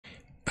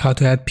How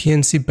to add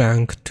PNC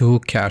Bank to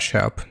Cash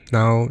App.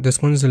 Now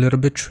this one is a little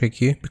bit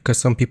tricky because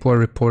some people are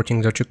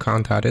reporting that you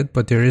can't add it,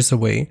 but there is a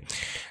way.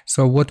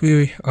 So what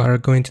we are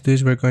going to do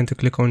is we're going to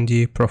click on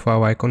the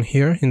profile icon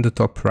here in the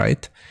top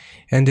right,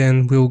 and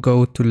then we'll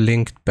go to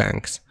linked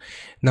banks.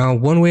 Now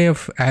one way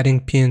of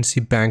adding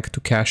PNC Bank to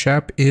Cash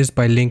App is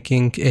by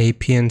linking a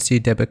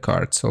PNC debit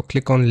card. So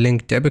click on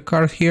link debit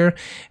card here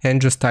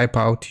and just type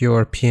out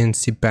your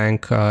PNC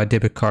Bank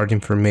debit card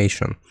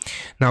information.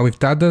 Now if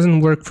that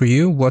doesn't work for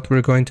you, what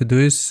we're going to do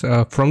is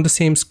from the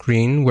same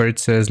screen where it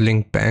says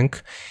link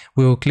bank,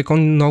 we will click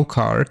on no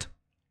card,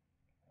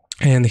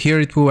 and here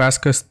it will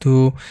ask us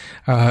to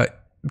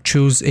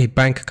choose a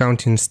bank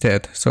account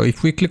instead. So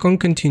if we click on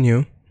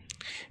continue,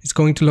 it's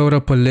going to load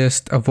up a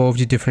list of all of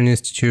the different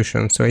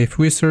institutions. So if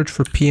we search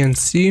for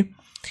PNC,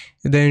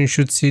 then you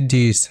should see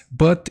these,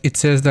 but it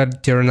says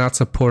that they're not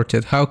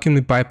supported. How can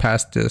we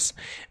bypass this?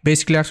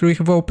 Basically, after we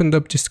have opened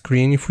up the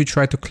screen, if we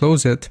try to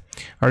close it,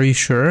 are you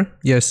sure?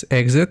 Yes,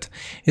 exit.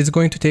 It's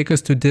going to take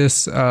us to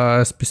this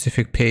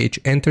specific page.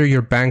 Enter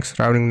your bank's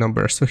routing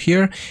number. So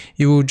here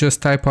you will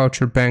just type out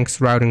your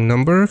bank's routing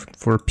number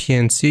for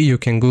PNC. You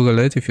can Google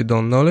it if you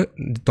don't know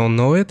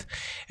it.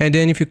 And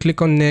then if you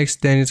click on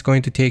next, then it's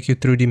going to take you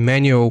through the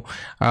manual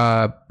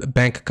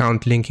bank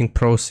account linking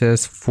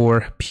process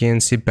for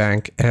PNC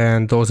Bank.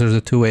 And those are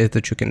the two ways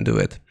that you can do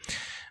it.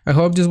 I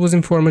hope this was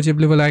informative.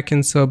 Leave a like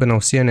and sub, and I'll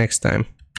see you next time.